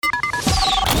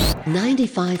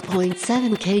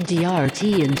95.7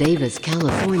 KDRT in Davis,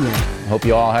 California. Hope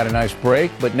you all had a nice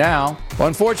break, but now,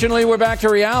 unfortunately, we're back to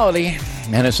reality,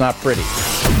 and it's not pretty.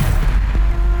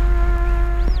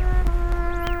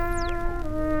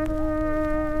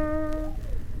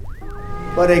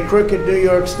 But a crooked New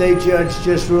York State judge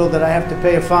just ruled that I have to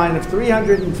pay a fine of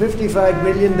 $355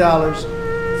 million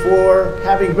for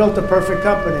having built a perfect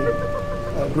company.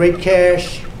 Great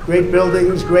cash, great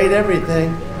buildings, great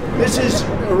everything. This is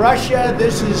Russia,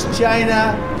 this is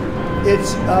China.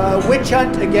 It's a witch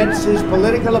hunt against his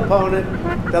political opponent,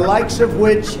 the likes of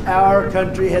which our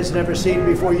country has never seen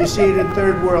before. You see it in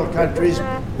third world countries,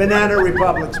 banana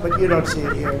republics, but you don't see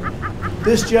it here.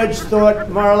 This judge thought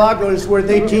Mar-a-Lago is worth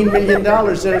 $18 million,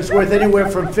 and it's worth anywhere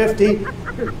from 50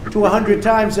 to 100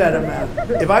 times that amount.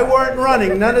 If I weren't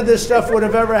running, none of this stuff would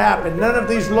have ever happened. None of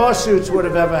these lawsuits would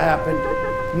have ever happened.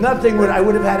 Nothing would. I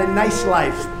would have had a nice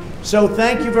life. So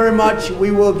thank you very much. We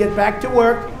will get back to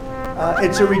work.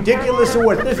 It's a ridiculous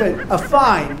award. Listen, a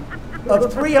fine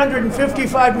of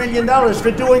 $355 million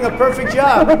for doing a perfect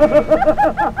job.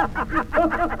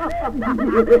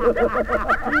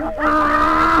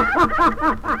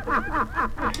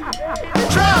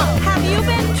 Trump! Have you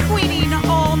been tweeting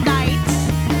all night?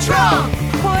 Trump!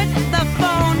 Put the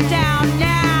phone down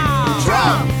now.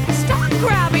 Trump! Stop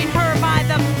grabbing her by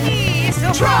the piece.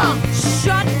 Trump!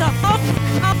 Shut the fuck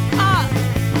up.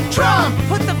 Trump!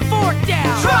 Put the fork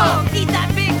down. Trump! Eat that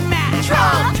Big Mac.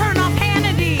 Trump! Turn off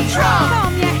Hannity. Trump!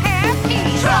 Comb your hair.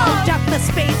 Trump! Duck the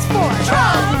Space Force.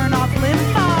 Trump! Turn off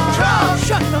Limbaugh. Trump!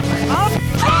 Shut the fuck up.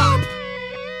 Trump!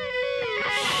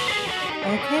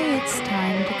 Okay, it's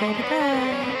time to go to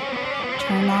bed.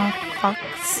 Turn off Fox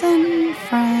and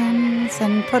Friends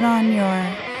and put on your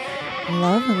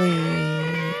lovely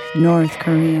North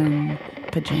Korean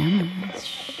pajamas.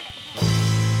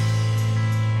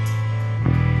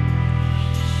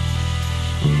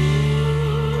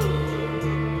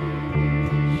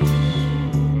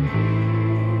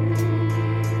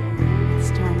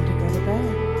 It's time to go to bed.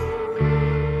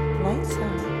 Lights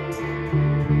out.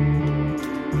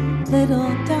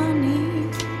 Little Donnie,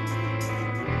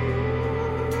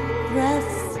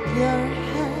 rest your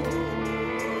head.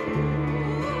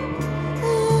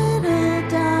 Little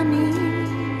Donnie,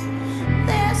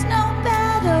 there's no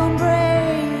bad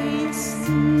embrace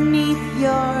beneath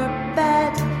your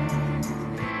bed.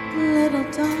 Little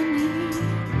Donnie,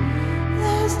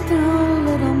 there's no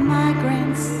little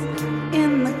migraines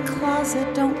in the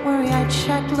closet. Don't worry, I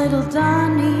checked. Little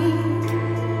Donnie,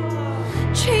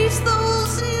 chase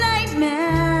those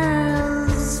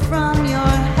nightmares from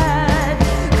your head,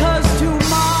 'cause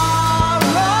tomorrow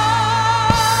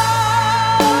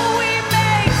we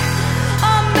make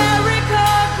America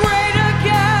great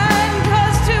again,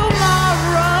 'cause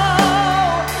tomorrow,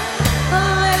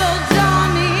 little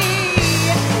Donnie,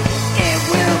 it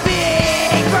will be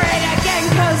great again,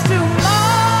 'cause tomorrow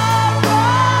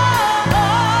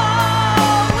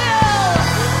will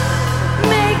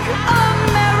make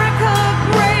America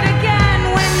great again.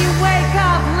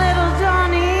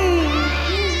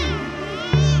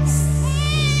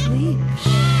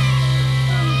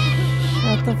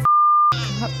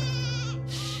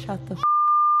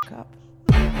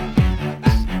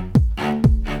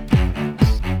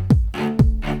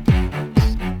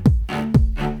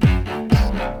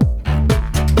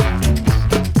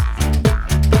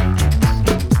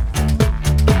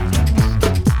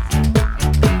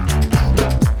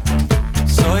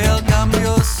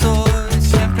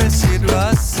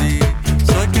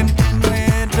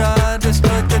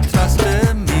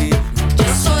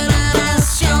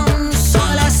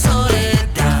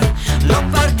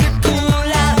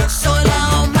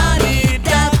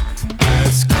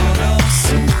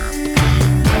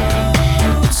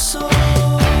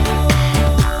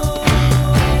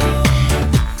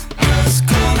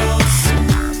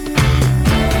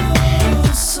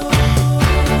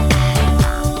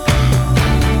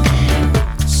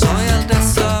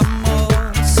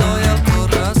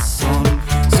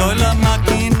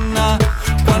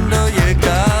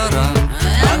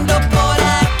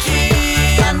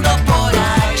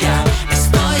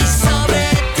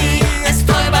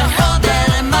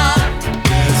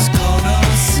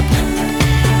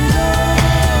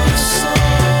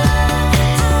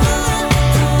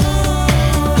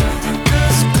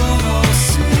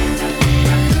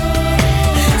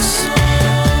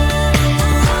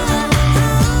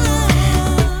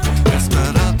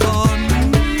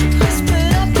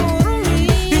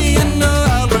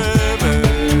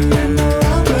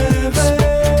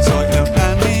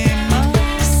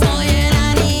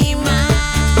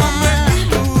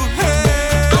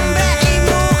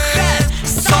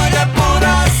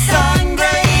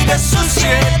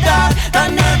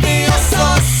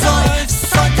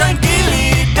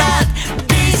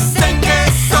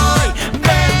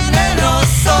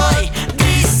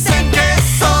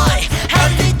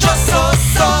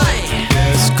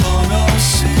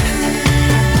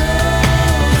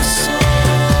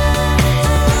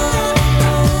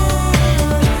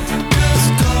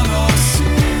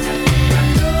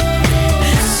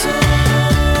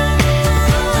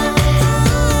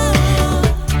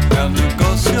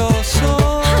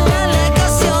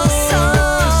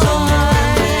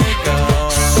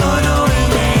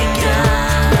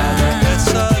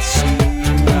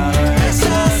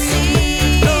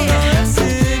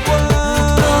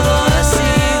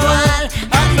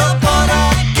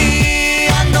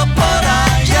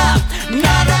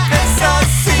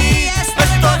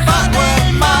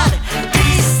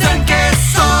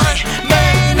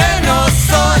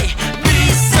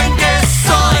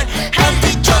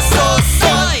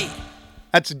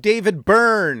 That's David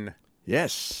Byrne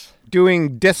Yes.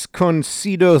 doing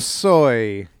Desconocido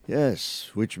Soy.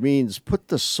 Yes, which means put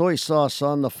the soy sauce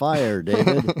on the fire,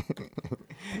 David.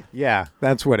 Yeah,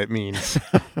 that's what it means.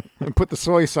 Put the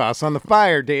soy sauce on the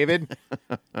fire, David.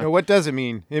 No, what does it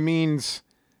mean? It means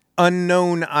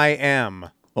unknown I am.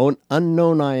 Oh,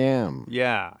 unknown I am.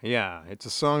 Yeah. It's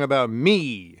a song about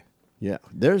me. Yeah,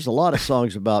 there's a lot of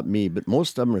songs about me, but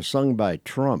most of them are sung by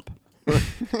Trump.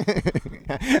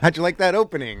 How'd you like that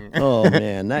opening? Oh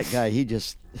man, that guy,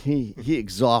 he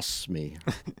exhausts me.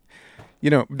 You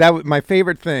know, that was my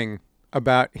favorite thing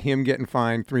about him getting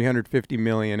fined $350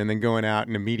 million and then going out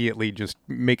and immediately just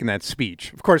making that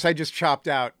speech. Of course, I just chopped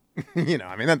out,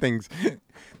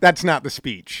 that's not the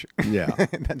speech. Yeah.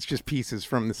 That's just pieces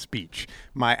from the speech.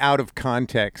 My out of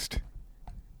context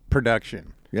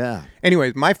production. Yeah.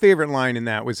 Anyway, my favorite line in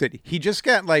that was that he just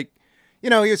got he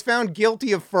was found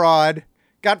guilty of fraud,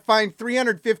 got fined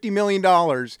 $350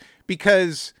 million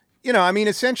because,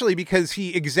 essentially because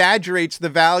he exaggerates the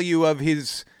value of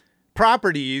his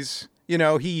properties.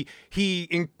 He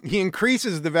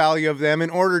increases the value of them in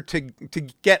order to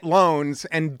get loans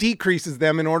and decreases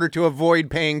them in order to avoid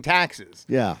paying taxes.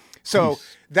 Yeah. So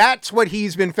that's what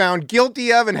he's been found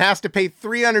guilty of and has to pay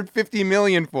 $350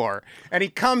 million for. And he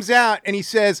comes out and he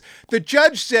says, the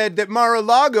judge said that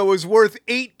Mar-a-Lago was worth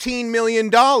 $18 million,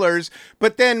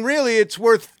 but then really it's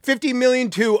worth $50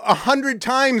 million to 100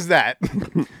 times that.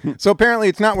 So apparently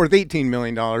it's not worth $18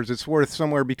 million. It's worth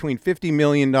somewhere between $50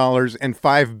 million and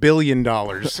 $5 billion.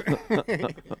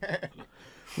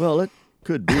 Well, it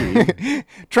could be.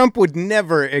 Trump would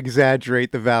never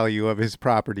exaggerate the value of his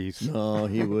properties. No,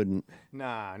 he wouldn't.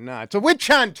 Nah. It's a witch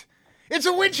hunt. It's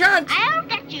a witch hunt. I'll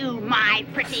get you, my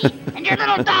pretty, and your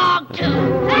little dog, too.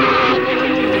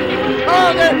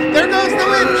 Oh, there goes the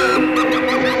witch.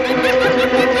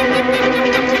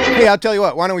 Hey, I'll tell you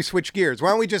what. Why don't we switch gears? Why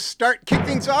don't we just kick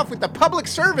things off with the public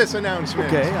service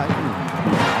announcement? Okay, I can.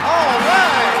 All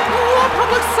right.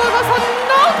 Public service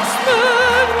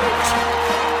announcement!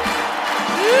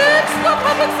 It's the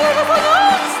public service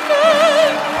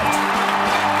announcement!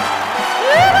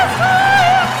 It is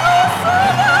time to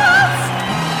service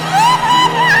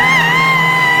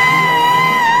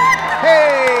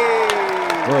Hey!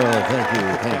 Well, thank you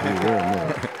very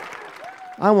much.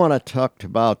 I want to talk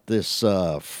about this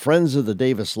Friends of the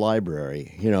Davis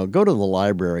Library. Go to the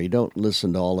library. Don't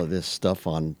listen to all of this stuff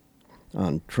on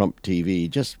Trump TV.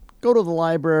 Just go to the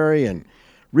library and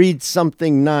read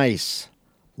something nice,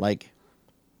 like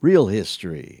real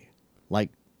history, like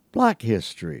Black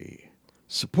history.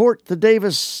 Support the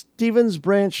Davis-Stevens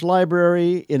Branch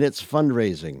Library in its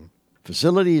fundraising,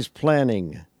 facilities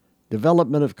planning,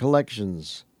 development of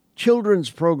collections,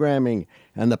 children's programming,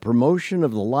 and the promotion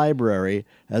of the library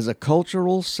as a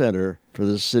cultural center for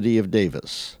the city of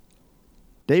Davis.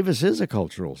 Davis is a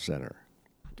cultural center.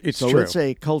 It's so true. it's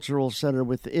a cultural center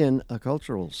within a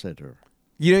cultural center.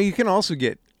 You can also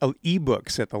get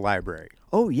e-books at the library.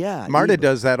 Oh, yeah. Marta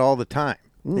does that all the time.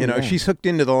 Yeah. She's hooked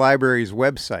into the library's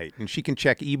website, and she can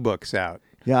check ebooks out.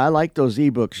 Yeah, I like those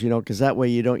ebooks, because that way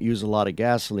you don't use a lot of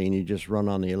gasoline. You just run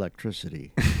on the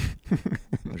electricity.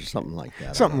 Or something like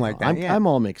that. Something like that, yeah. I'm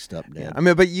all mixed up, Dad.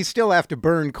 But you still have to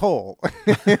burn coal.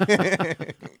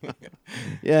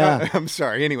 Yeah. I'm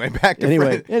sorry. Anyway, back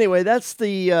to Anyway, that's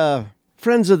the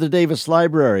Friends of the Davis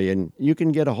Library, and you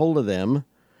can get a hold of them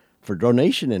for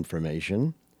donation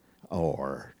information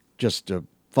or just to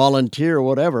volunteer or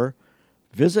whatever.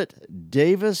 Visit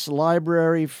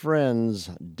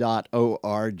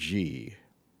davislibraryfriends.org.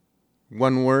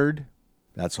 One word.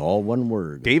 That's all one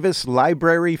word. Davis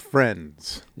Library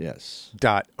Friends. Yes.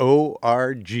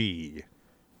 .org.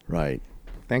 Right.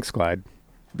 Thanks, Clyde.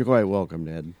 You're quite welcome,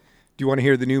 Ned. Do you want to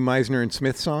hear the new Meisner and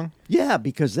Smith song? Yeah,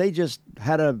 because they just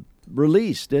had a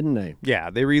release, didn't they? Yeah,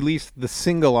 they released the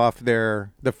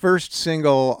first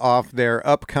single off their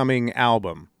upcoming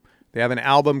album. They have an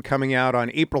album coming out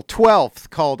on April 12th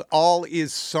called All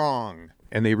Is Song,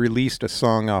 and they released a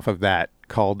song off of that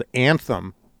called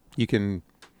Anthem. You can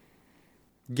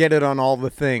get it on all the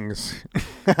things.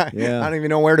 Yeah. I don't even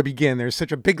know where to begin. There's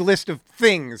such a big list of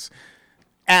things,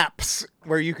 apps,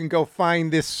 where you can go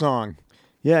find this song.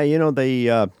 Yeah,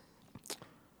 the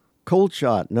Cold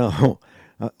Shot, no.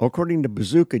 According to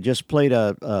Bazooka, just played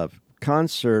a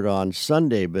concert on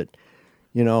Sunday, but,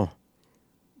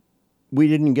 we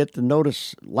didn't get the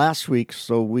notice last week,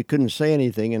 so we couldn't say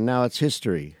anything, and now it's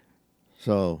history.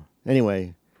 So,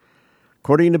 anyway,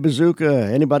 according to Bazooka,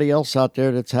 anybody else out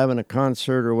there that's having a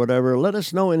concert or whatever, let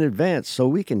us know in advance so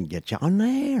we can get you on the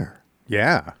air.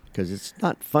 Yeah. Because it's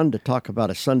not fun to talk about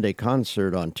a Sunday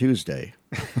concert on Tuesday.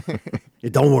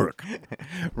 It don't work.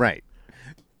 Right.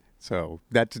 So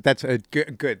that's a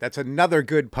good. That's another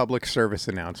good public service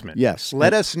announcement. Yes.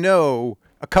 Let us know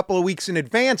a couple of weeks in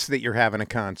advance that you're having a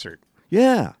concert.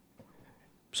 Yeah.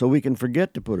 So we can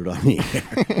forget to put it on the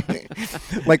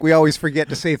air. Like we always forget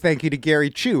to say thank you to Gary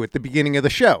Chu at the beginning of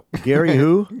the show. Gary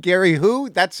who? Gary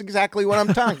who? That's exactly what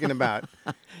I'm talking about.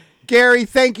 Gary,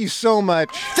 thank you so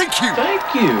much. Thank you.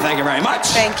 Thank you. Thank you very much.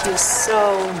 Thank you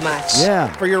so much.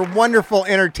 Yeah. For your wonderful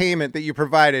entertainment that you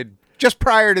provided just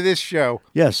prior to this show.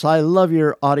 Yes, I love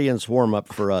your audience warm-up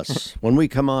for us. When we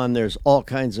come on, there's all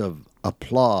kinds of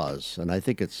applause, and I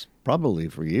think it's probably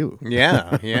for you.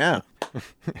 Yeah.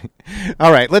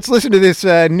 All right, let's listen to this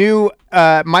new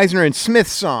Meisner and Smith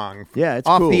song. Yeah, it's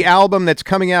off cool. the album that's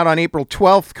coming out on April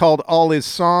 12th called All Is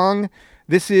Song.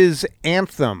 This is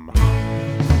Anthem.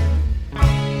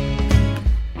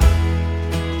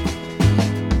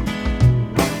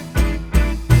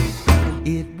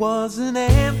 It was an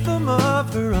anthem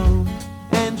of her own,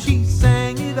 and she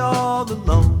sang it all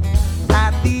alone,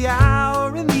 at the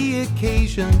hour and the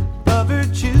occasion of her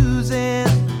choosing.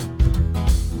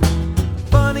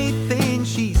 Funny thing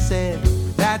she said,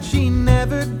 that she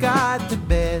never got to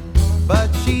bed,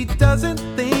 but she doesn't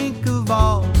think of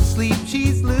all the sleep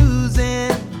she's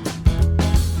losing.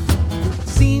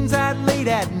 Scenes that late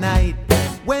at night,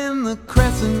 when the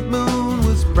crescent moon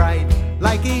was bright,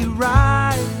 like a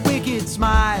wry, wicked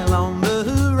smile on the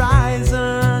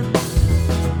horizon.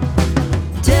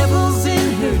 Devils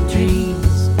in her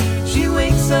dreams, she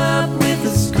wakes up with a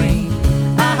scream.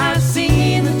 I've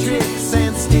seen the tricks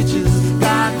and stitches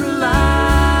God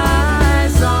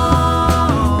relies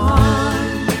on.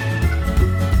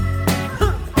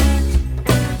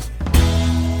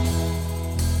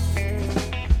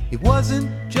 It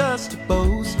wasn't just a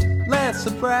boast, less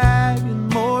a brag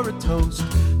and more a toast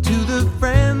to the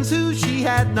friends who she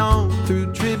had known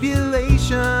through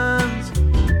tribulations. A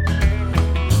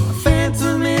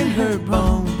phantom in her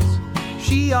bones,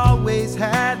 she always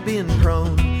had been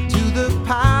prone to the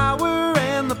power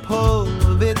and the pull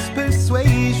of its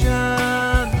persuasion.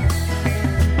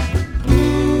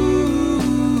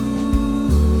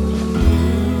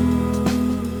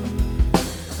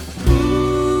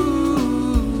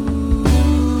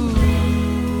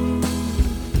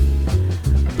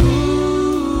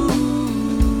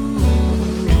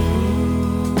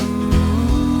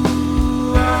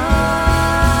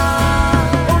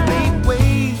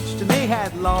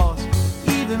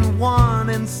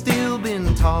 And still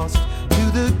been tossed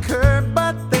to the curb,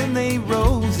 but then they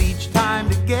rose each time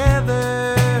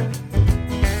together.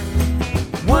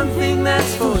 One thing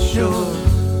that's for sure,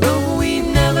 though we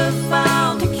never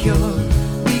found a cure,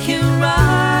 we can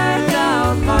ride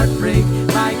our heartbreak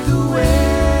like the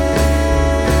weather.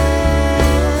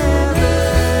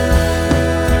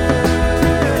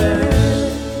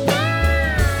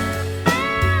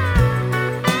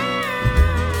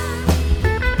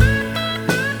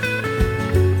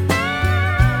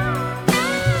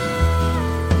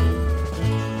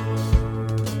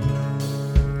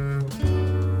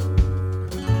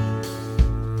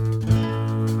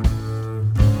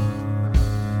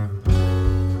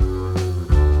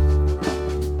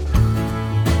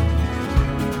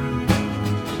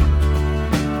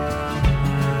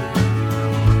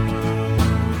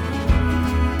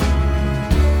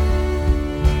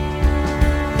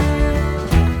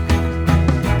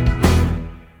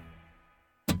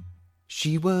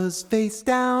 She was face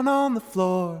down on the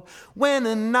floor when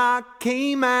a knock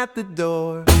came at the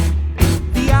door.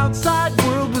 The outside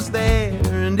world was there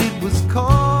and it was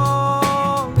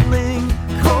calling.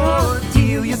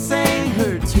 Cordelia sang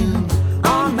her tune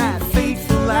on that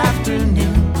fateful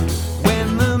afternoon,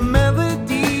 when the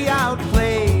melody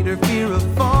outplayed her fear of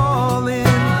falling.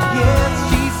 Yes,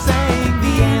 she sang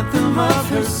the anthem of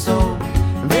her soul.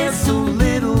 There's so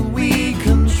little we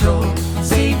control,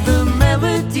 save the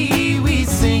melody we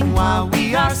sing while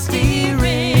we are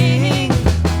steering.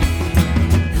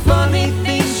 Funny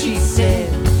thing she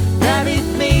said, that it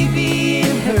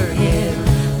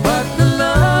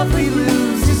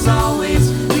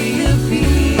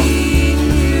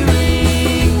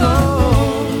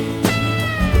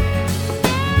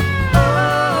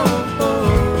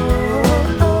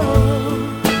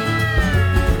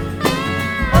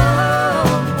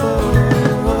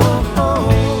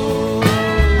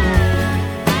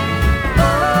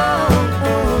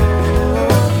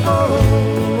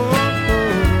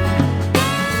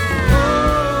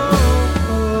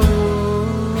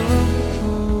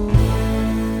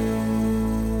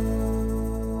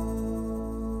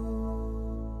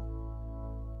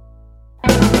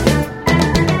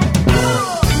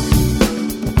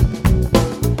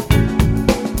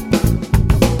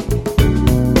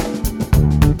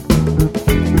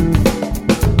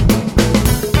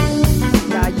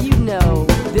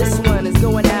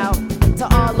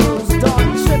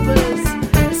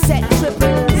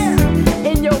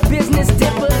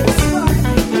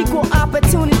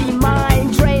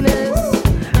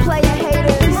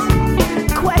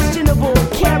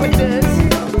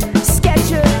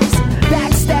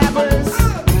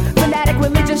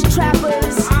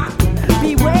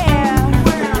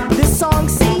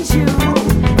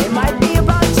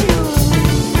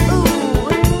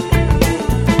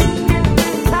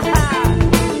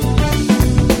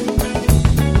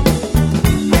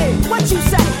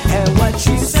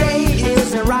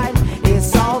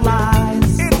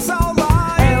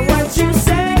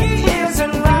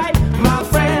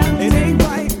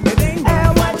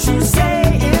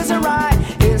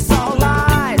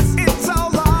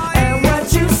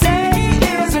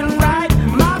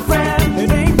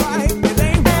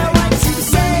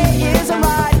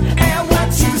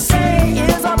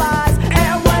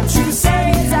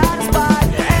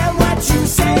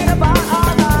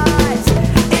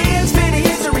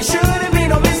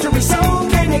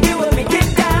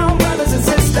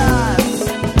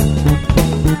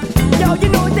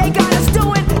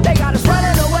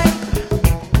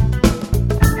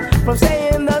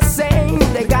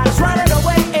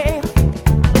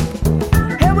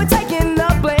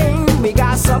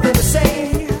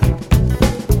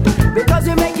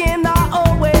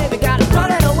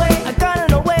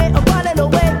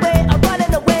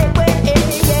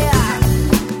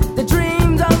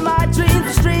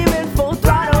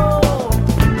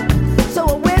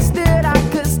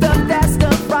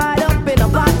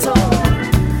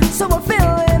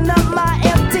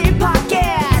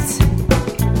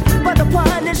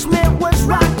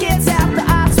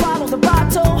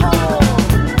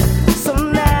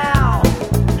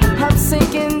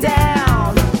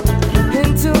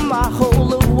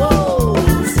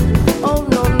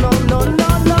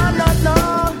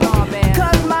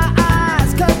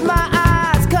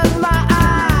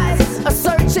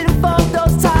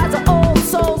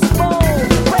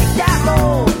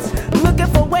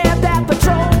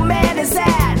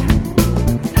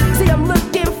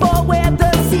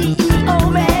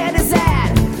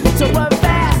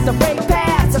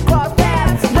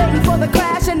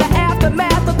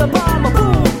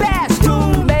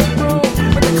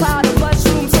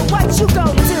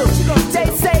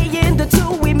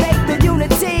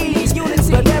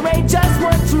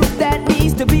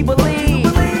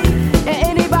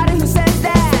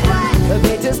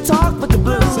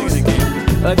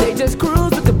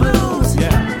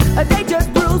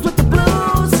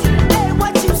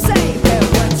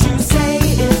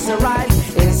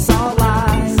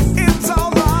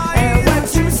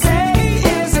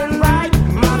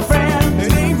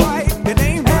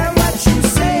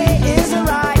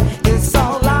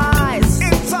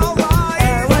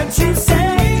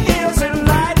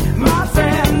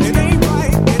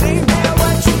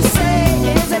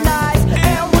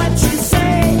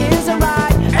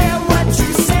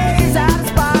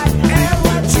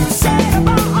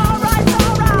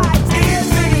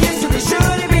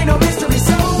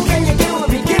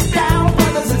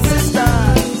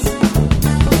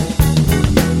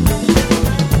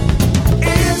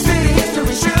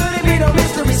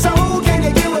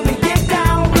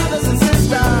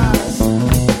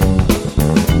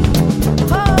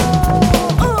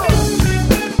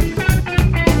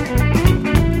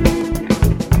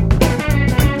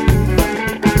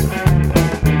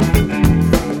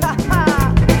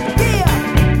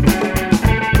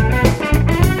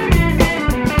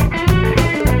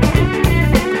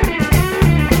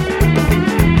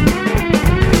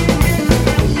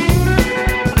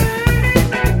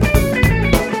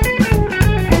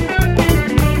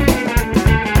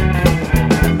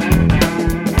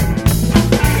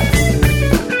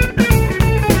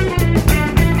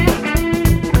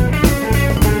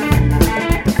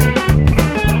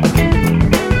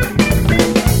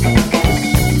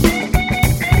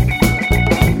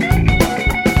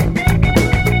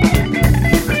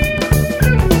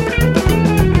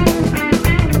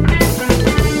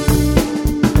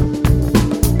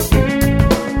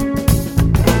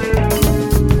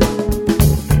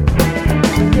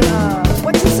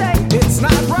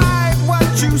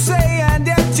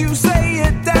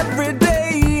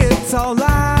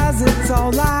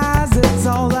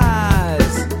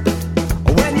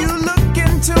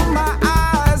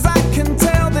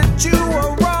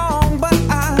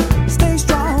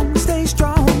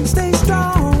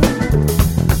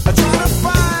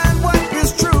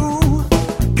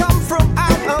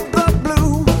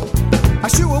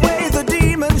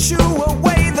shoo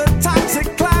away the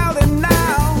toxic cloud, and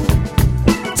now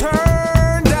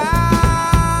turn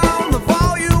down the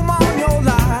volume on your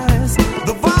lies.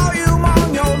 The volume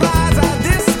on your lies I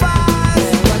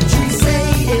despise. What you say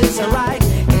is right,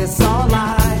 it's all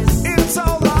lies. It's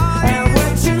all lies. And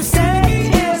what you say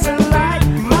isn't right,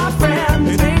 my friend.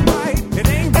 It ain't right, it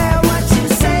ain't right. And what you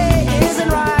say isn't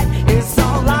right, it's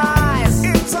all lies.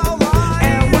 It's all lies.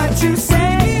 And what you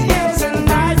say isn't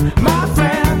right, my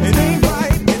friend. It ain't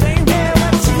right, it ain't right.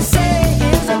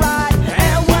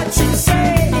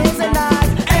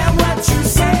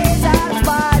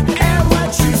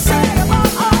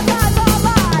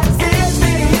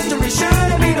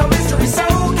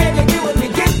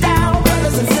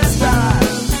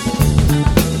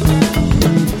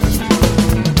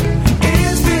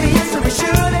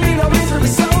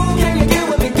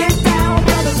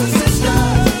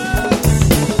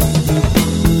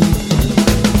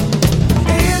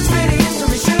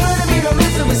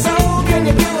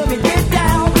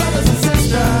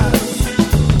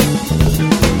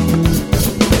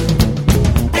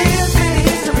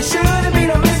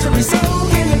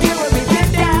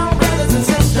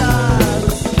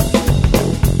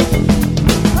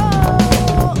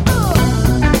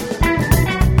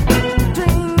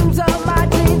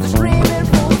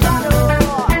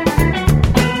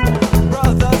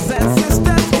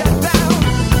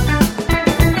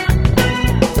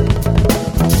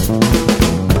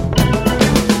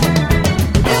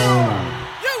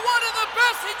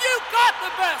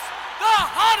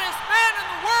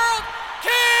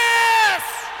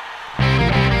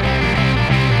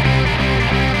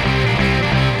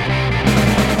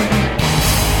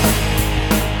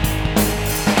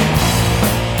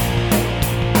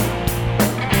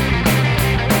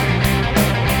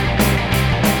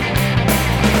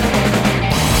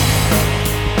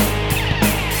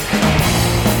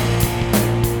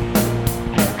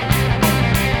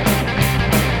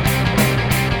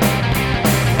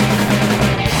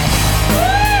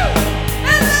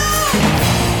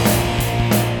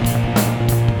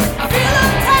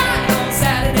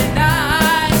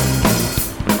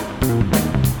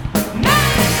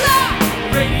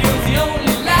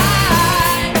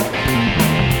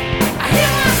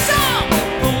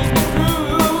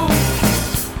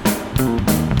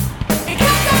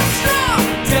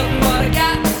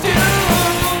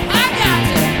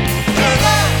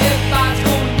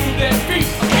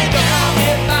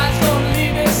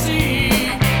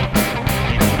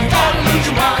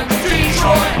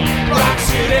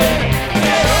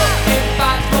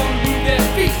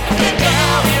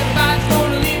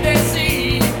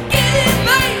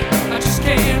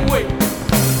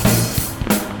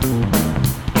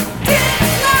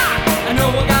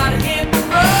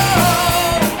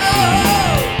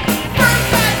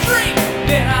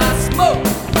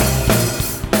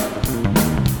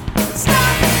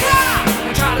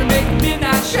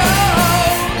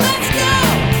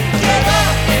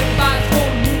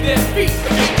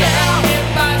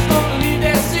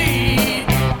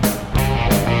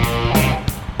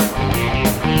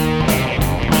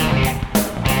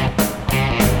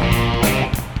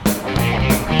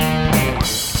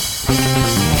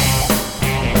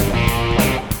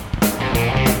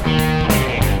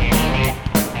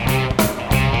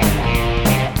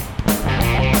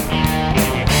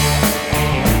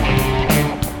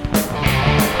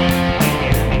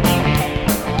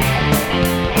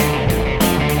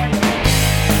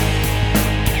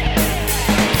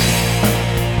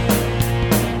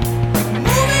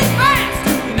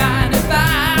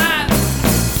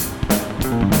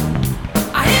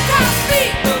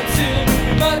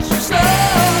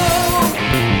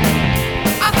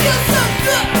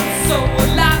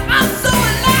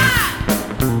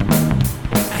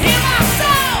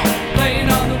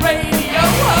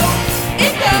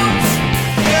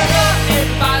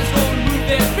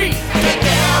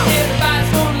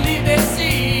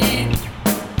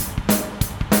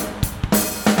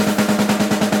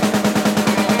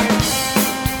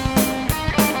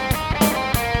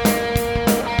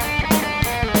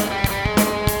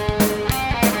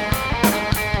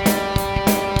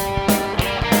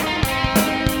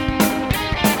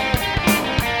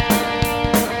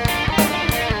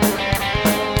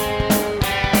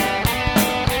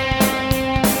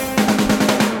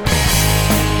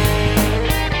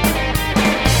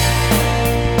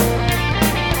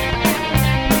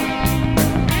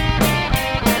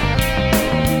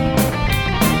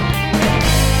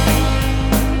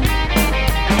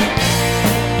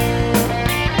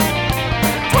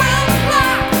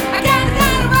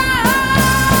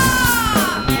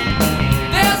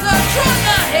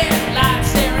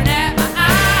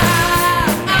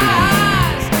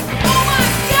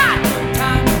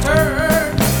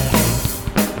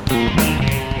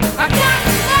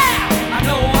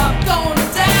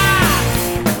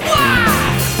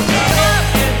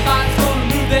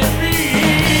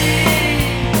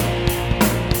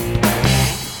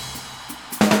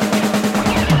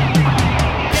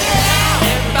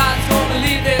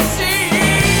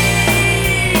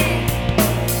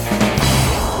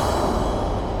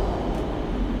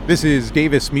 This is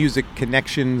Davis Music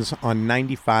Connections on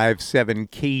 95.7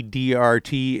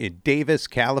 KDRT in Davis,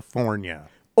 California.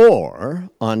 Or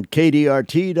on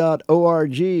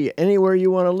kdrt.org, anywhere you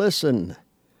want to listen.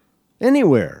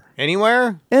 Anywhere.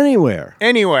 Anywhere? Anywhere.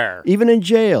 Anywhere. Even in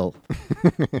jail.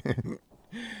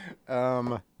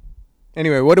 Anyway,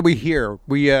 what did we hear?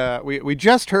 We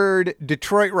just heard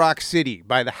Detroit Rock City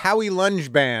by the Howie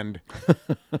Lunge Band.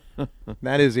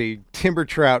 That is a Timber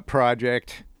Trout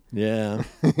project. Yeah.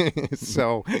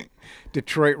 So,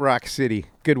 Detroit Rock City.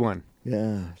 Good one.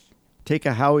 Yeah. Take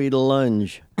a Howie to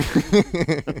lunge.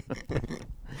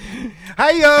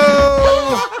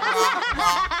 Hi-yo!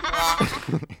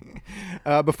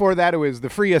 Before that, it was the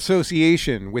Free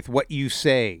Association with What You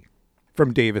Say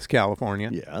from Davis, California.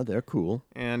 Yeah, they're cool.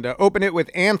 And open it with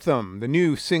Anthem, the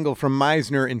new single from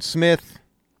Meisner and Smith.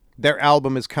 Their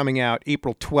album is coming out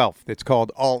April 12th. It's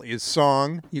called All Is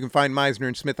Song. You can find Meisner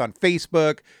and Smith on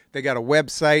Facebook. They got a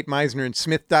website,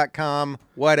 meisnerandsmith.com,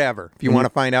 whatever, if you want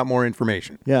to find out more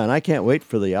information. Yeah, and I can't wait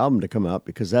for the album to come out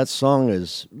because that song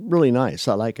is really nice.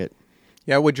 I like it.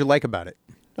 Yeah, what'd you like about it?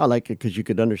 I like it because you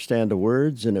could understand the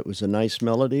words, and it was a nice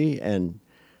melody, and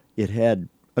it had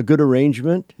a good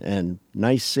arrangement and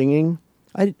nice singing.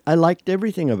 I liked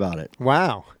everything about it.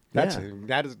 Wow.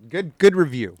 That is good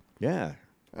review. Yeah.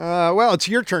 Well, it's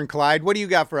your turn, Clyde. What do you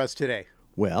got for us today?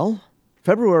 Well,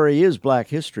 February is Black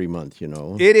History Month, you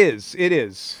know. It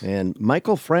is. And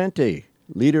Michael Franti,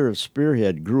 leader of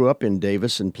Spearhead, grew up in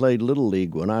Davis and played Little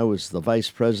League when I was the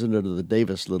vice president of the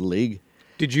Davis Little League.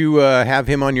 Did you have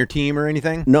him on your team or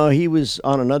anything? No, he was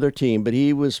on another team, but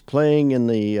he was playing in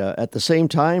the at the same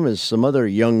time as some other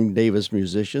young Davis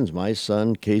musicians, my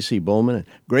son, Casey Bowman, and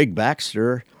Greg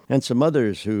Baxter, and some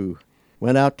others who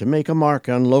went out to make a mark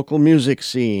on local music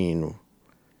scene.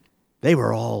 They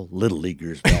were all Little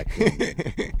Leaguers back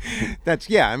then.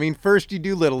 I mean, first you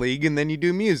do Little League and then you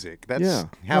do music. That's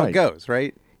how it goes,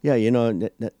 right? Yeah, you know,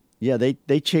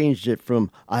 they changed it from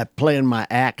playing my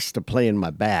axe to playing my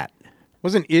bat.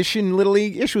 Wasn't Ish in Little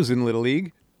League? Ish was in Little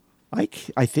League. I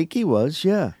think he was,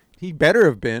 yeah. He better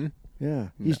have been. Yeah,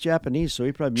 he's Japanese, so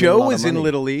he probably made Joe a lot was of money. in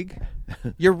Little League.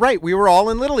 You're right. We were all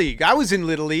in Little League. I was in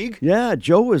Little League. Yeah,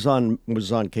 Joe was on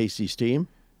Casey's team.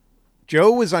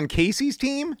 Joe was on Casey's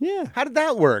team? Yeah. How did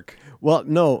that work? Well,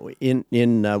 no, in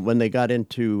when they got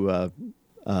into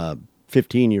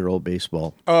 15-year-old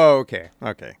baseball. Oh, okay.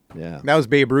 Yeah. That was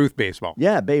Babe Ruth baseball.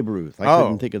 Yeah, Babe Ruth. I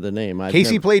couldn't think of the name.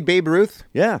 Casey played Babe Ruth?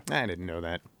 Yeah. I didn't know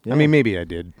that. Yeah. I mean, maybe I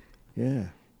did. Yeah.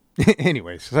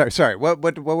 Anyways, sorry. What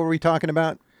were we talking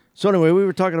about? So anyway, we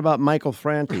were talking about Michael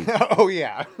Franti. Oh,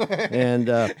 yeah.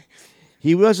 And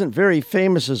he wasn't very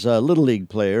famous as a Little League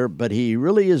player, but he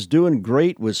really is doing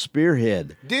great with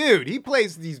Spearhead. Dude, he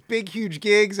plays these big, huge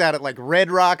gigs out at like Red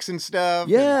Rocks and stuff.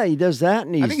 Yeah, he does that.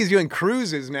 And I think he's doing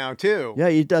cruises now, too. Yeah,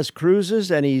 he does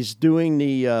cruises, and he's doing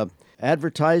the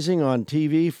advertising on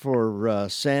TV for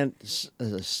San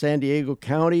Diego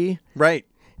County. Right.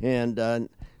 And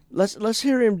let's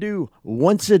hear him do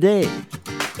Once a Day.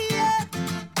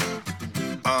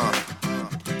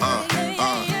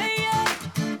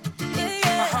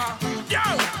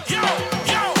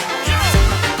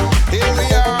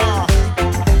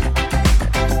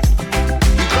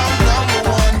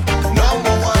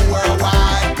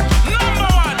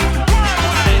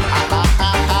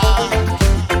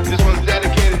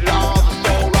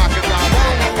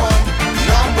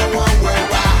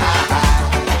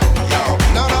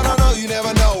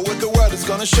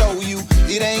 Show you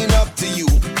it ain't up to you.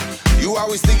 You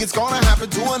always think it's gonna happen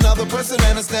to another person,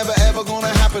 and it's never ever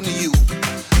gonna happen to you.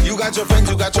 You got your friends,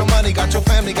 you got your money, got your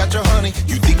family, got your honey.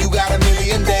 You think you got a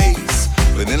million days,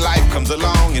 but then life comes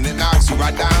along and it knocks you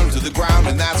right down to the ground.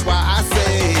 And that's why I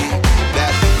say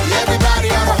that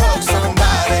everybody ought to hug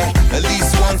somebody at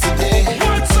least once a day.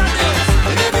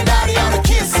 And everybody ought to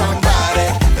kiss somebody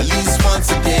at least once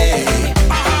a day.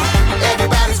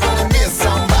 Everybody's gonna miss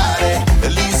somebody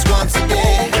at least once a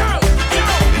day.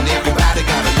 And everybody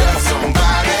gotta love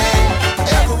somebody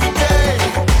every day.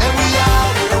 And we all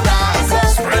will rise up.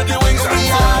 Spread your wings and we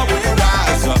all will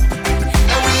rise up.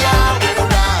 And we all will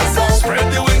rise up.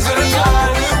 Spread your wings and we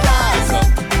all will rise up.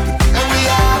 And we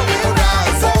all will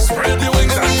rise up. Spread your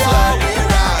wings and we all will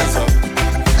rise up.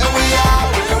 And we all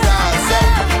will rise up.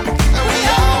 And we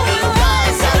all will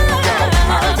rise up.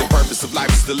 I heard the purpose of life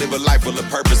is to live a life full of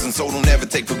purpose, and so don't ever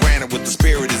take for granted what the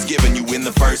Spirit is giving you in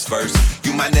the first verse.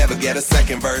 You might never get a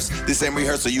second verse. This ain't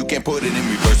rehearsal, you can't put it in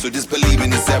reverse. So just believe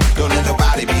in yourself. Don't let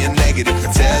nobody be a negative to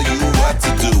tell you what to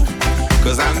do.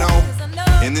 Cause I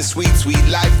know in this sweet, sweet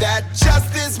life that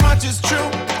just as much is true.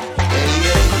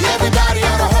 Yeah, everybody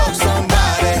ought to hug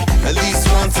somebody at least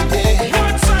once a day.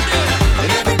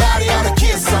 And everybody ought to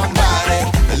kiss somebody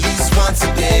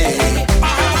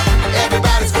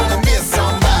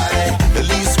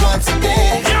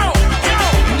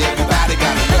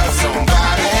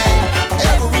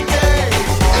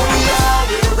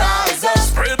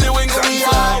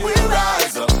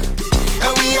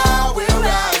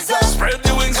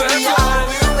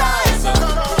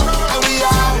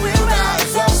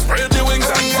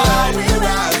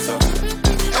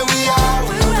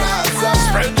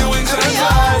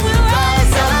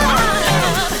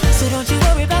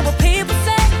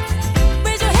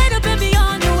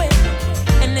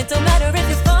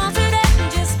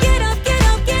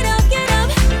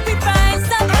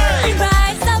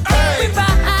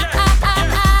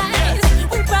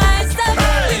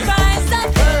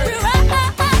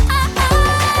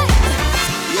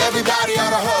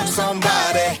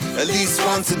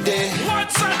once a day.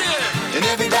 And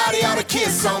everybody ought to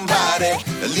kiss somebody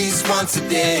at least once a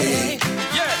day.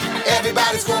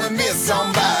 Everybody's gonna miss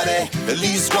somebody at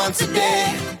least once a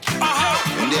day.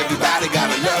 And everybody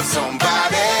gotta love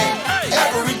somebody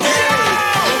every day.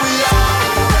 And we all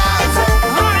will rise up.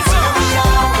 And we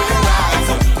all will rise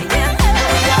up. And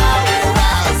we all will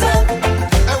rise up.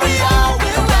 And we all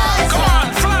will rise up.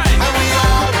 And we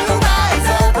all will rise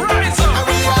up. And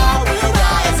we all will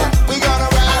rise up. We gonna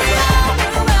rise up.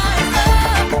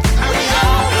 And we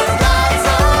all will rise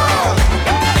up.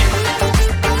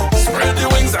 Spread your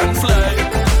wings and fly.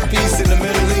 Peace in the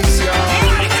Middle East, y'all.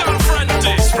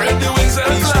 Spread your wings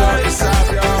and East, fly. North, South,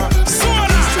 y'all.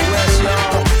 East to West,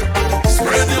 y'all.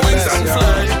 Spread your wings and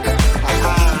fly.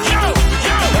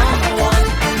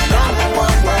 Number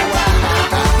one worldwide.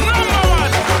 Number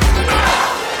one.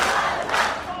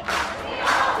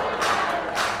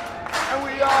 And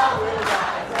we all will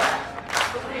rise up.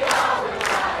 And we all will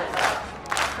rise up.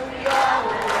 And we all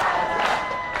will rise up. And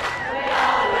we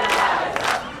all will rise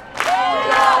up. And we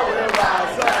all will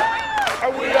rise up.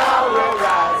 And we all will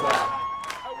rise up.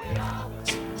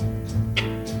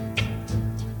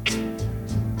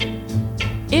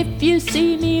 If you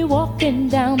see me walking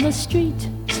down the street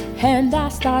and I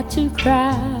start to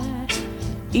cry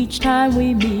each time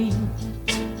we meet,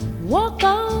 walk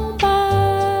on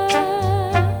by,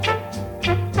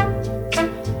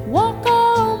 walk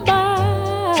on by.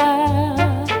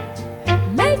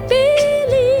 Make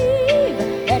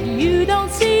believe that you don't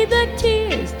see the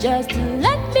tears, just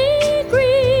let me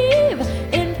grieve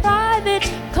in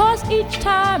private, 'cause each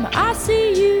time I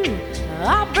see you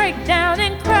I break down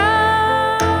and cry.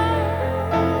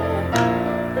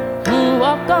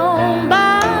 Walk on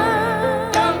by,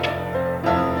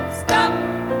 stop,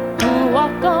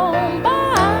 walk on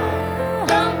by,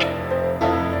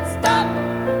 stop,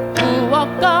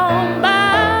 walk on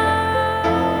by.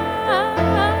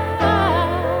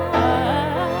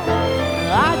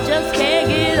 I just can't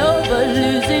get over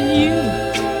losing you,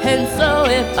 and so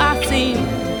if I seem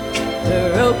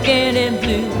broken and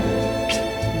blue,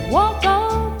 walk on.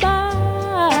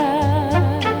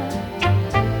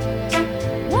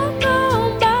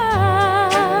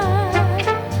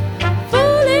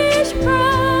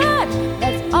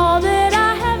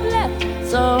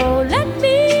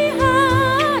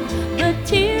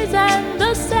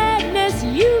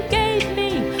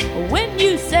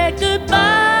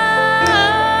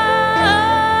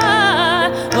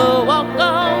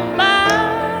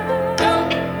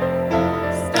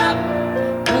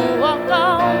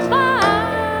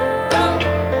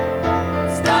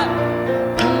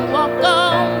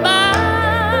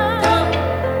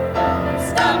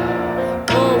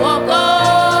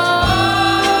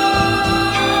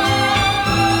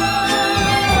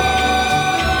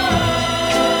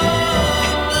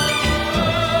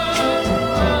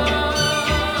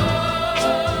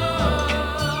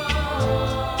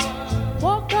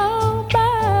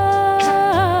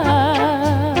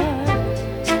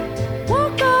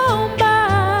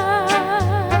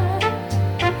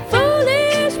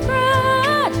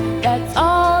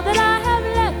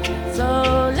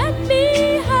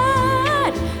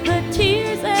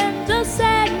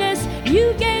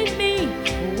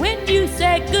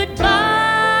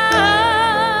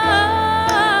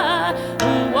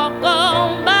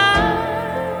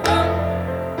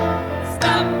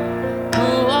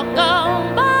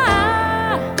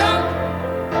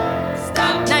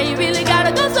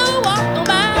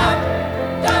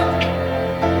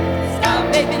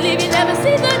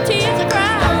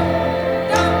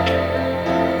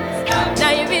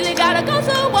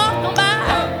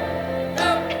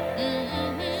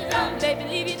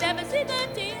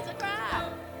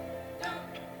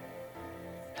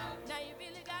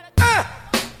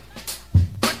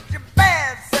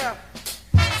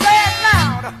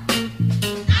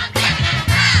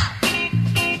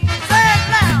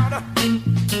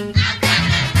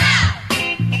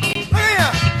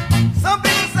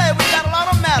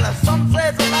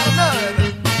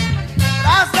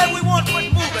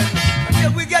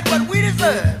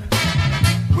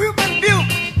 We've been built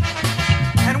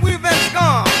and we've been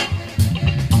scorned.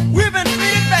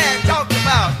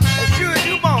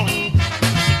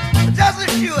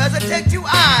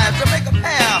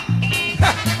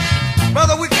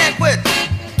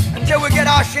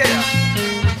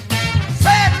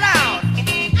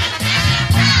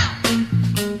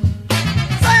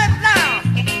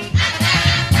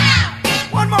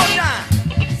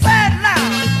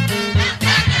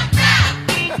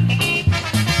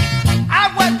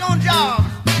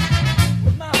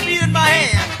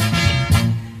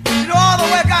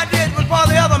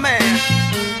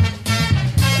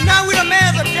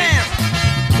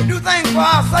 for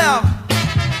ourselves.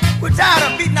 We're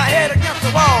tired of beating our head against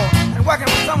the wall and working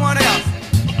for someone else.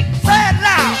 Say it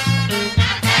loud.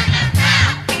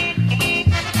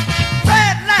 Say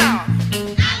it loud.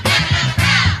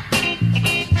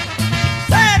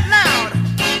 Say it loud.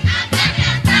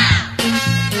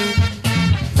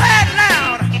 Say it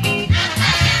loud.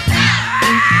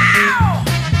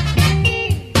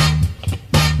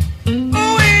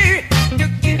 Ooh-wee.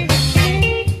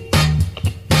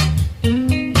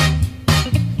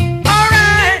 All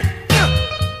right.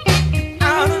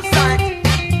 Out of sight.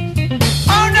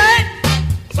 All night.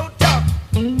 So tough.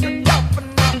 You're tough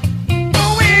enough.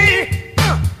 Ooh-wee.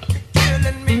 You're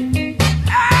killing me.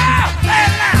 Ah, say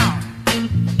it loud.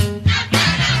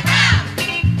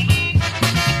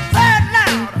 Say it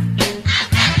loud.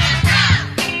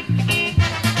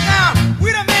 Now, we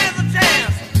done made us a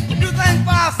chance to do things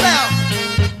for ourselves.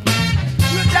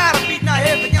 We're tired of beating our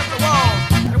heads against the wall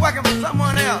and working for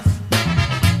someone else.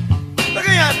 Look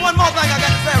here, there's one more thing I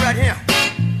got to say right here.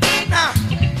 Now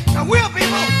we're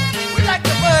people, we like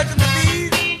the birds and the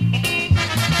bees.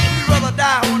 We'd rather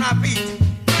die on our feet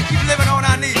than keep living on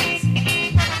our knees.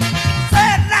 Say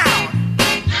it loud.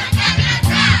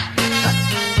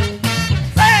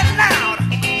 Say it loud.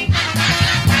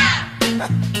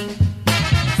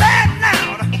 Say it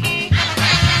loud.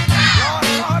 Lord,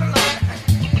 Lord, Lord.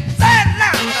 Say it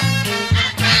loud.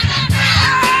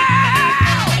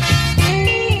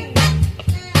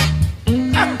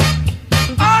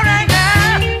 All right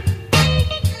now.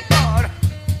 Lord,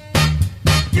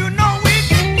 you know we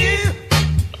can do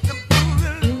the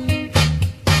boogaloo.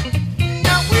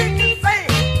 Now we can say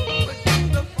we do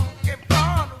the funky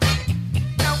Broadway.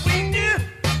 Now we do.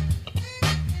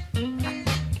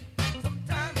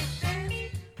 Sometimes we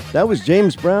dance. That was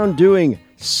James Brown doing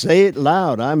Say It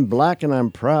Loud, I'm Black and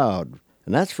I'm Proud.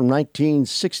 And that's from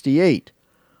 1968.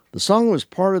 The song was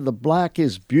part of the Black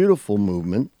is Beautiful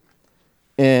movement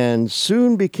and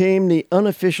soon became the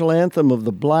unofficial anthem of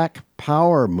the Black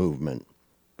Power movement.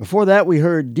 Before that, we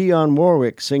heard Dionne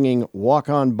Warwick singing Walk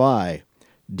On By.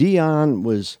 Dionne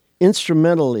was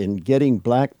instrumental in getting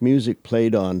black music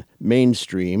played on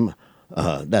mainstream.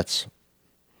 That's,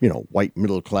 white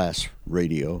middle-class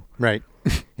radio. Right.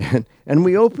 And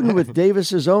we opened with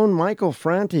Davis's own Michael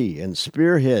Franti and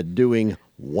Spearhead doing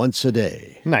Once a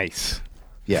Day. Nice.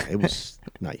 Yeah, it was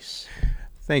nice.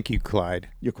 Thank you, Clyde.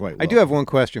 You're quite welcome. I do have one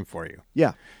question for you.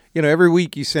 Yeah. Every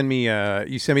week you send me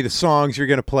the songs you're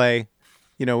going to play,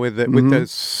 with the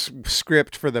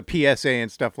script for the PSA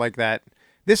and stuff like that.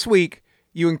 This week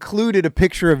you included a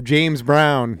picture of James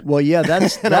Brown. Well, yeah,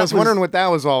 and I was wondering what that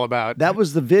was all about. That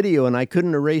was the video, and I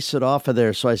couldn't erase it off of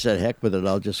there, so I said, heck with it,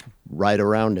 I'll just write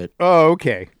around it. Oh,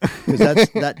 okay. Because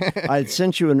I had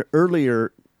sent you an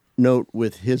earlier note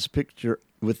with his picture,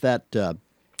 with that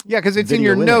yeah, because it's in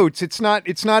your notes. It's not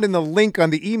in the link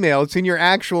on the email. It's in your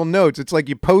actual notes. It's like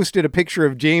you posted a picture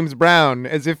of James Brown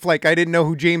as if I didn't know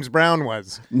who James Brown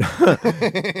was.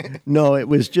 No, it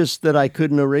was just that I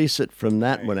couldn't erase it from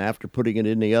that one after putting it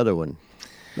in the other one.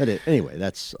 But anyway,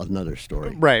 that's another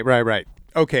story. Right.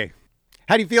 Okay.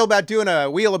 How do you feel about doing a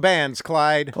wheel of bands,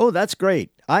 Clyde? Oh, that's great.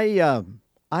 I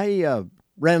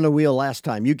ran the wheel last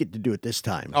time. You get to do it this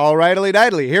time. All rightly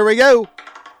diddly. Here we go.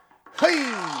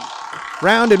 Hey!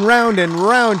 Round and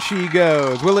round she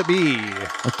goes. Will it be?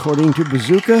 According to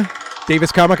Bazooka?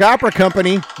 Davis Comic Opera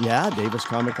Company. Yeah, Davis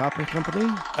Comic Opera Company.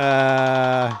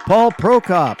 Paul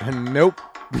Prokop. Nope.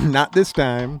 Not this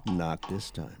time. Not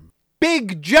this time.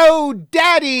 Big Joe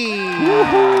Daddy.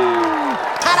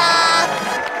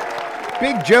 Ta-da!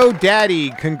 Big Joe Daddy,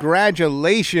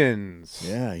 congratulations.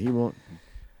 Yeah, he won't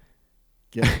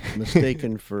get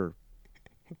mistaken for,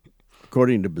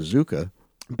 according to Bazooka.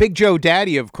 Big Joe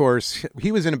Daddy, of course, he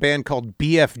was in a band called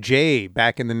BFJ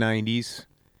back in the 90s,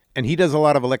 and he does a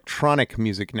lot of electronic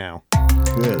music now.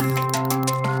 Good.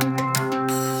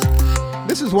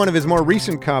 This is one of his more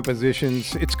recent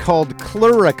compositions. It's called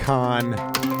Cluricon.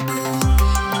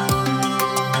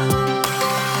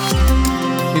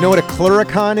 You know what a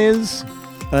Cluricon is?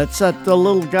 It's the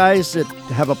little guys that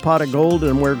have a pot of gold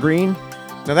and wear green?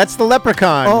 No, that's the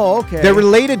leprechaun. Oh, okay. They're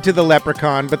related to the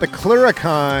leprechaun, but the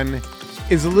Cluricon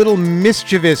is a little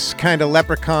mischievous kind of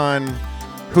leprechaun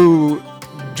who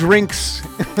drinks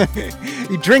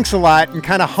he drinks a lot and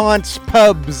kind of haunts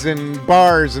pubs and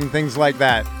bars and things like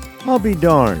that. I'll be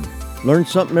darned. Learn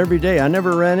something every day. I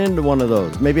never ran into one of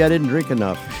those. Maybe I didn't drink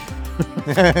enough.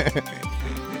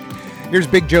 Here's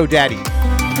Big Joe Daddy.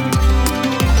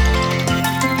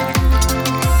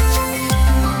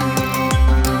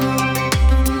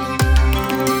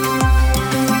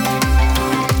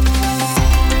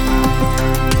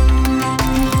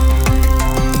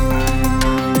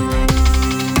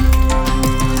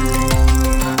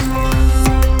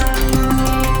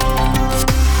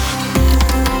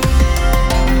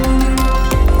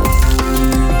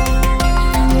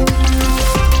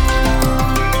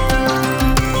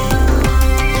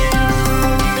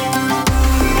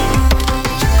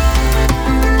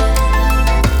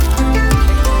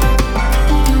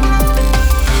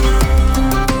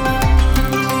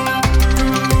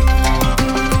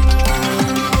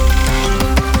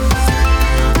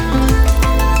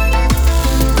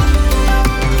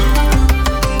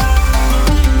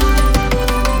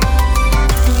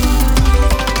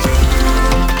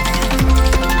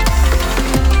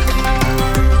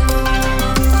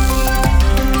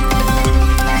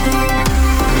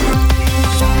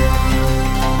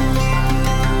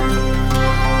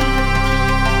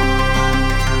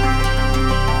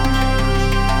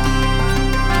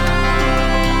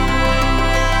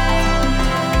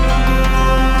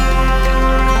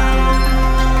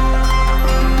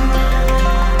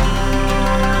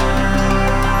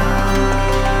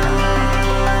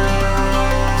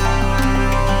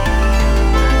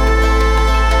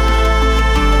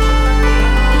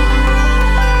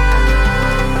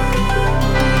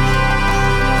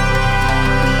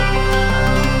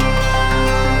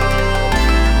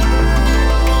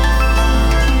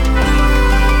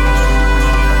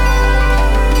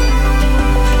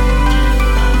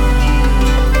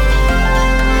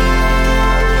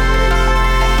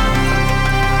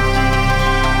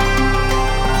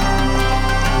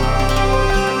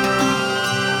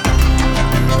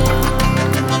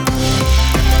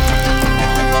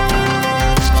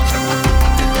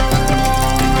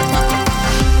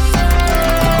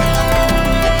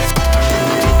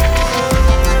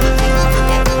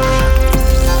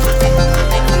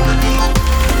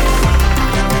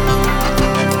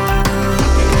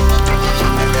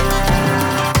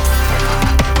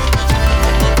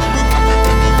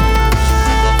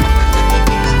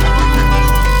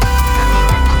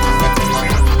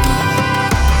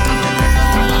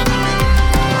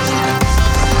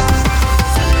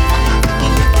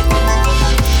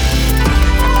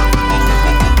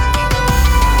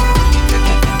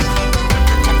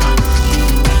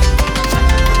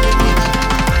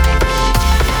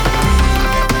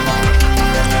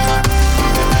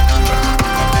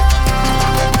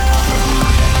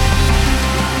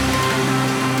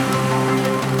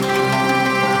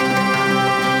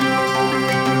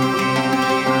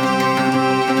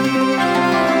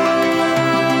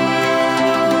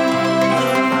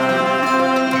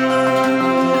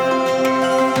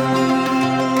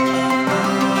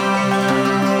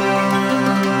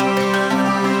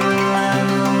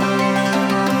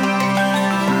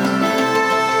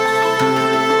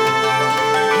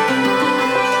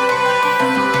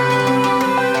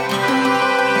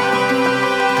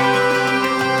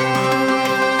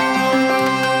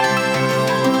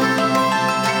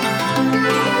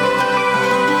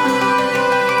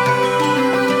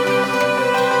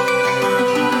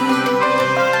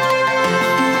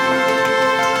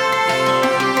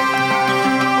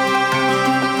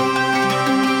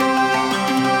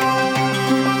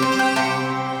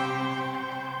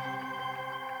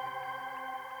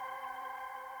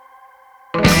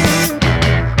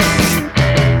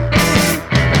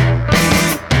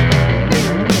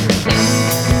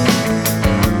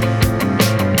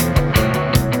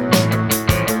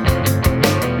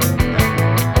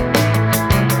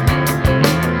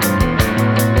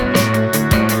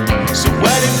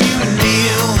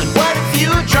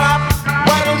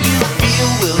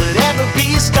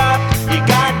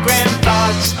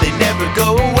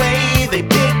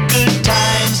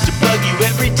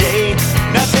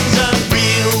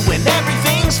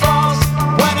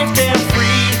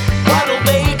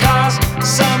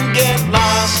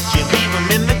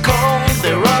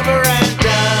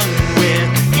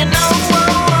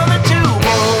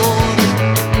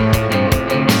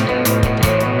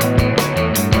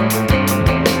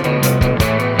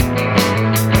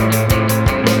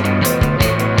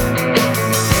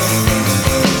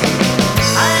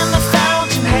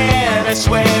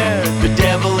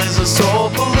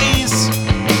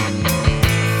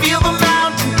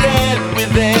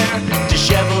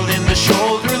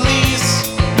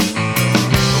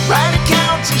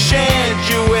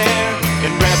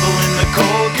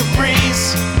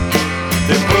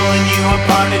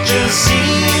 apart, it just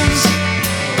seems.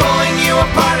 Pulling you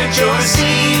apart at your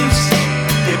seams.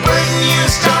 They burden you,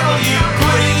 startle you,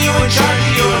 putting you in charge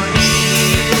of your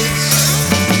needs.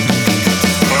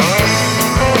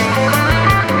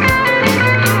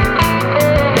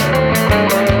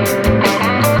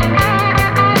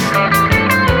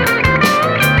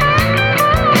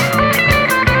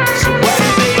 So what do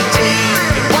they take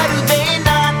and what do they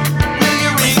not? Will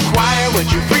you require what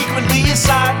you frequently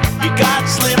sought? You got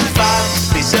slim thoughts,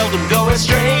 they seldom go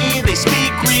astray. They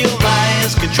speak real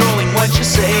lies, controlling what you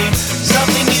say.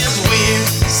 Something is weird,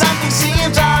 something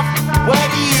seems off.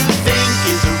 What do you think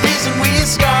is the reason we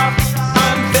scoff?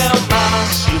 Unfelt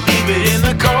loss, you leave it in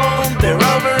the cold. They're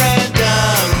over and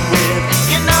done with.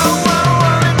 You know what a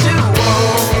woman too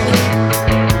old.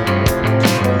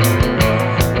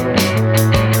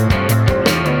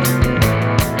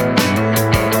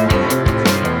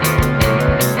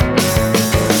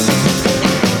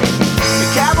 The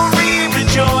cavalry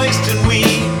rejoiced and we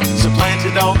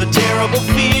supplanted all the terrible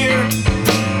fear.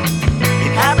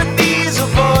 Inhabit these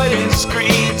avoidance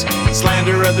screens,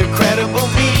 slander other credible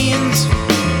means.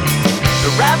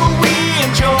 The rabble we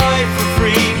enjoy for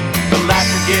free, the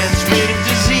laughter gets rid of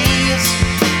disease.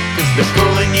 Cause they're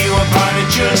pulling you apart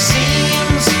at your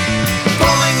seams.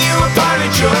 Pulling you apart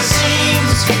at your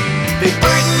seams. They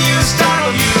burden you,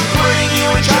 startle you, putting you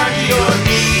in charge of your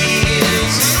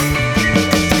needs.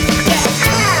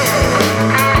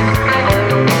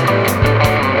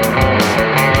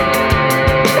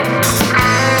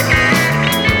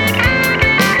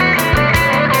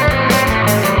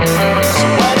 So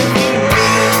what if you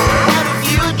will? What if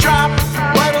you drop?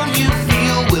 What'll you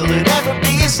feel? Will it ever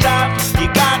be stopped? You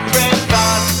got red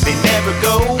thoughts, they never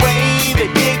go away. They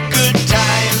pick good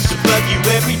times to bug you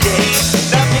every day.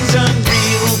 Nothing's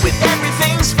unreal with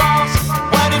everything's false.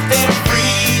 What if they're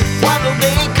free? What'll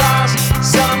they cost?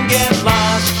 Some get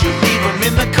lost, you leave them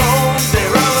in the cold. They're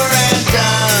over and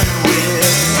done with.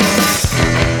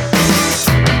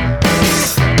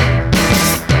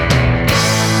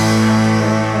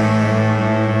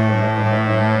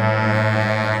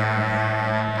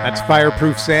 That's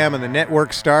Fireproof Sam and the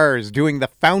Network Stars doing The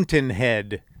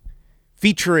Fountainhead,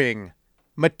 featuring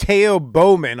Matteo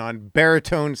Bowman on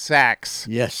baritone sax.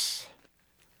 Yes.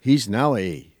 He's now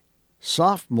a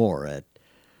sophomore at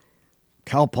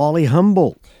Cal Poly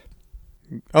Humboldt.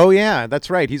 Oh, yeah, that's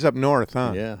right. He's up north,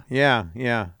 huh? Yeah.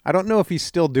 Yeah. I don't know if he's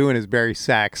still doing his Barry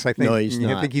sax. I think, No, he's you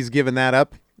not. think he's given that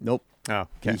up? Nope. Oh,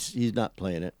 okay. He's not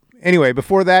playing it. Anyway,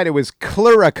 before that, it was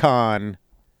Cluricon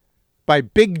by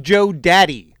Big Joe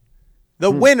Daddy,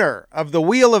 the winner of the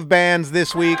Wheel of Bands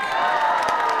this week.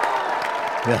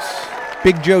 Yes.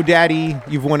 Big Joe Daddy,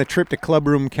 you've won a trip to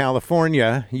Clubroom,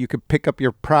 California. You could pick up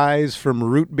your prize from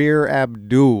Root Beer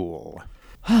Abdul.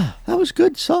 That was a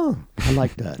good song. I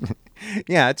like that.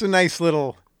 Yeah, it's a nice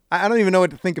little... I don't even know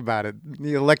what to think about it.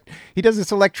 He does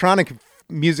this electronic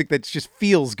music that just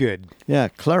feels good. Yeah,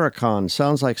 Claricon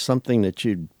sounds like something that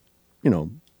you'd,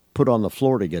 put on the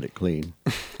floor to get it clean.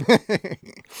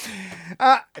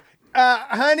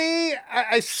 Honey,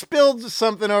 I spilled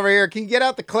something over here. Can you get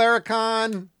out the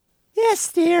Claricon?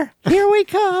 Yes, dear. Here we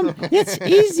come. It's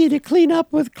easy to clean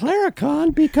up with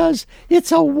Claricon because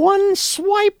it's a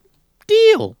one-swipe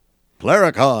deal.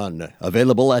 Claricon,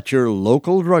 available at your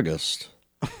local druggist.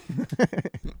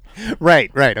 Right.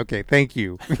 Okay, thank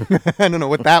you. I don't know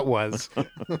what that was.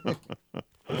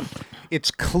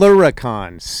 It's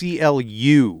Cluricon,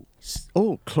 C-L-U.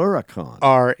 Oh, Cluricon.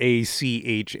 R-A-C-H-A-U-N,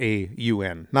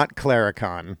 not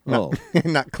Claricon. Oh.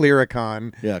 Not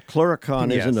Clearicon. Yeah,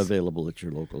 Cluricon Yes. isn't available at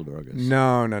your local druggist.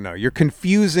 No. You're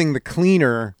confusing the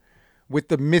cleaner with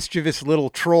the mischievous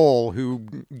little troll who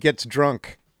gets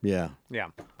drunk. Yeah.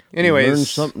 Anyways. You learn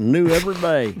something new every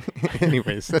day.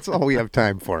 Anyways, that's all we have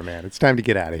time for, man. It's time to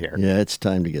get out of here. Yeah, it's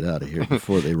time to get out of here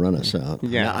before they run us out.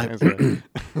 Yeah. That's right.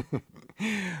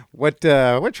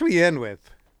 What should we end with?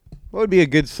 What would be a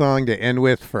good song to end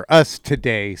with for us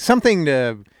today? Something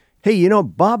to... Hey,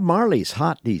 Bob Marley's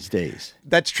hot these days.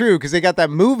 That's true, because they got that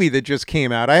movie that just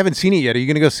came out. I haven't seen it yet. Are you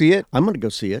going to go see it? I'm going to go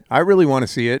see it. I really want to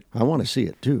see it. I want to see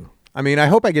it, too. I mean, I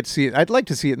hope I get to see it. I'd like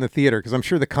to see it in the theater, because I'm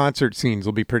sure the concert scenes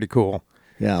will be pretty cool.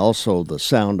 Yeah, also the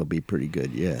sound will be pretty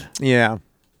good, yeah. Yeah.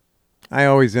 I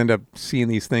always end up seeing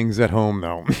these things at home,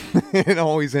 though. It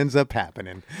always ends up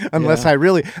happening. Unless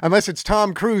it's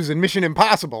Tom Cruise in Mission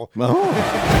Impossible. Oh.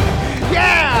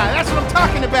 Yeah, that's what I'm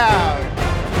talking about.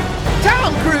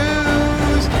 Tom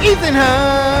Cruise, Ethan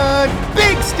Hunt,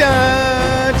 big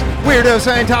stunts, weirdo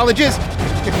Scientologist.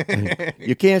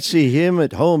 You can't see him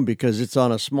at home because it's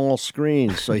on a small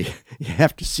screen, so you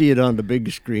have to see it on the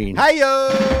big screen. Hi-yo!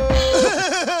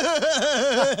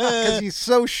 Because he's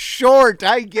so short.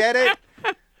 I get it.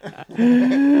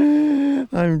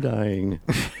 I'm dying.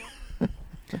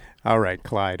 All right,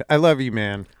 Clyde. I love you,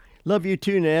 man. Love you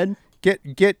too, Ned. Get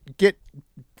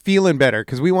feeling better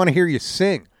because we want to hear you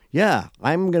sing. Yeah,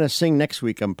 I'm going to sing next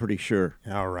week, I'm pretty sure.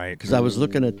 All right. Because I was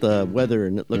looking at the weather,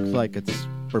 and it looks like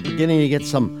we're beginning to get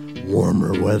some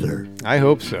warmer weather. I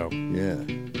hope so. Yeah.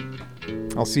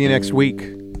 I'll see you next week.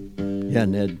 Yeah,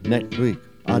 Ned, next week.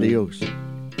 Adios.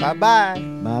 Bye-bye.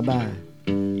 Bye-bye.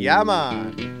 Yeah,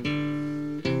 man.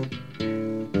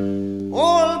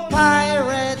 Old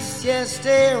pirates, yes,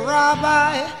 they rob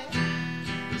I,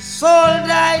 sold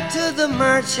I to the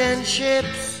merchant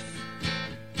ships.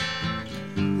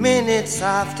 Minutes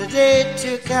after they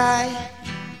took I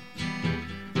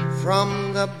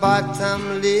from the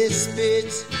bottomless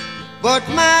pit, but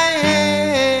my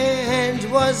hand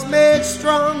was made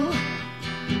strong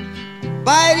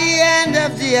by the hand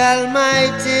of the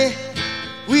Almighty.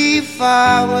 We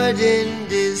forward in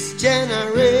this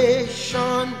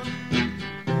generation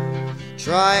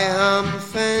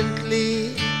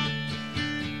triumphantly.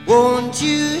 Won't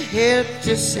you help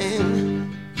to sing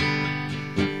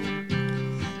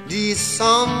these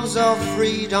songs of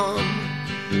freedom?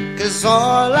 'Cause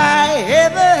all I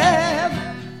ever have,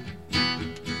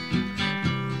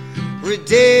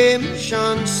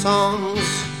 redemption songs,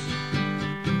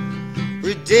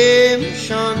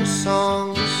 redemption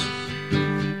songs.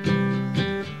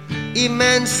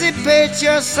 Emancipate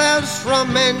yourselves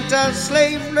from mental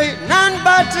slavery. None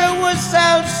but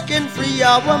ourselves can free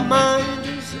our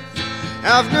minds.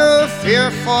 Have no fear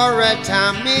for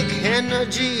atomic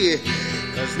energy,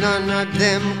 'cause none of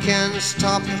them can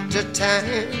stop the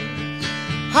time.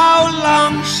 How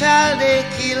long shall they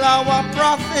kill our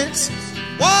prophets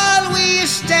while we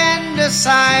stand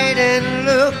aside and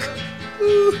look?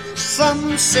 Ooh,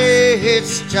 some say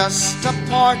it's just a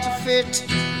part of it.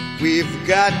 We've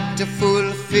got to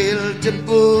fulfill the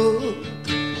book.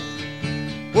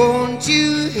 Won't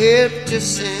you help to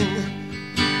sing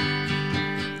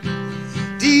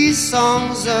these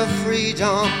songs of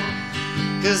freedom?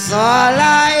 'Cause all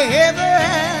I ever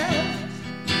have,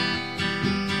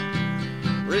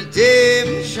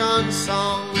 redemption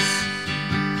songs,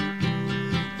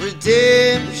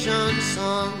 redemption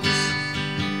songs,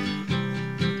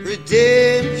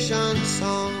 redemption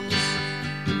songs.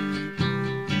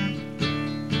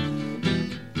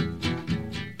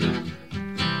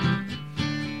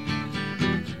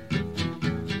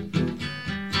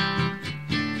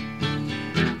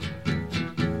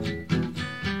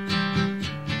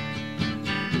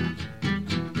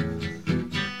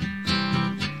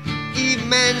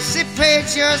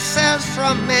 Emancipate yourselves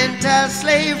from mental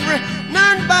slavery.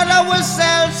 None but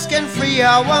ourselves can free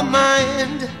our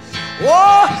mind.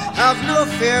 Oh, have no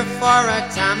fear for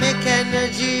atomic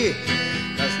energy,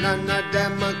 'cause none of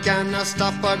them can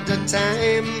stop at the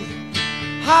time.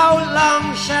 How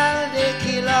long shall they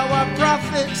kill our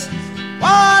prophets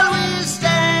while we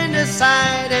stand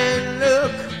aside and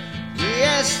look?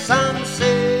 Yes, some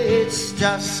say it's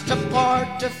just a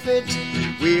part of it.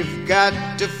 We've got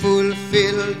to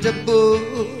fulfill the book.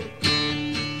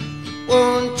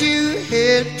 Won't you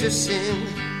help to sing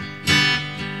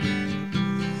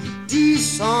these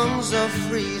songs of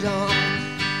freedom?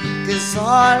 'Cause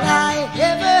all I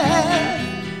ever have,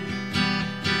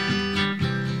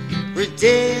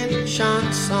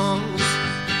 redemption songs.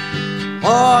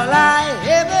 All I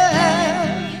ever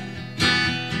have,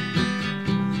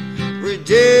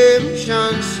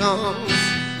 redemption songs.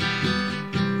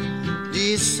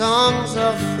 These songs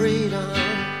of freedom,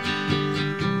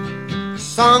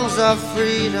 songs of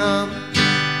freedom.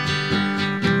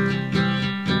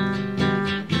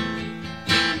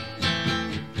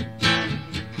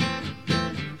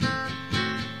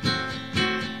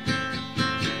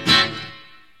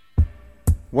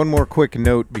 One more quick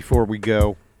note before we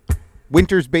go.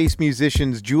 Winters-based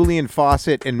musicians Julian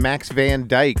Fawcett and Max Van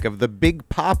Dyke of the Big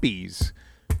Poppies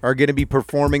are going to be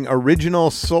performing original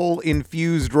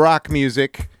soul-infused rock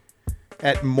music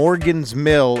at Morgan's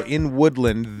Mill in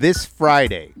Woodland this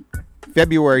Friday,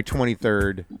 February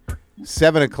 23rd,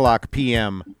 7 o'clock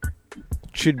p.m.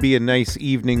 Should be a nice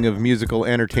evening of musical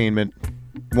entertainment.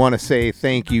 Want to say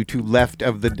thank you to Left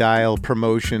of the Dial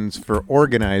Promotions for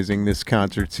organizing this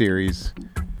concert series.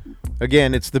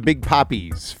 Again, it's the Big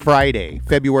Poppies, Friday,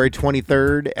 February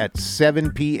 23rd at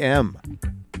 7 p.m.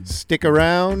 Stick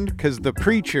around, because the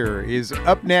preacher is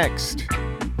up next.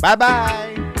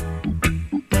 Bye-bye.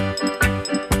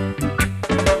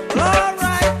 All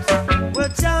right, we're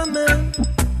jamming.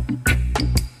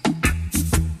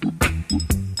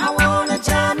 I wanna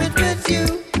jam it with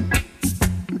you.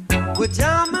 We're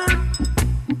jamming.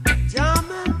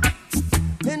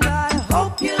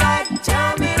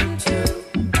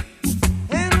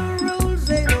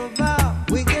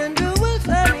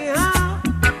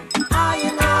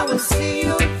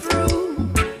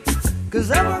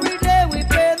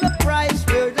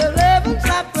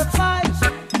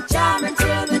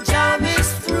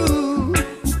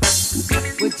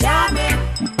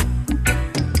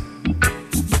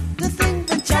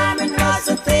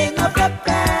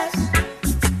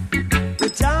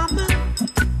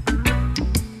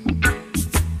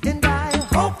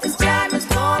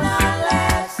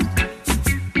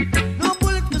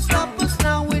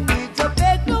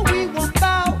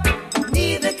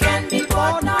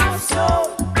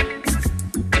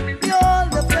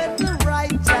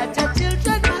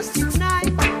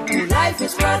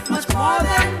 more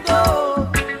than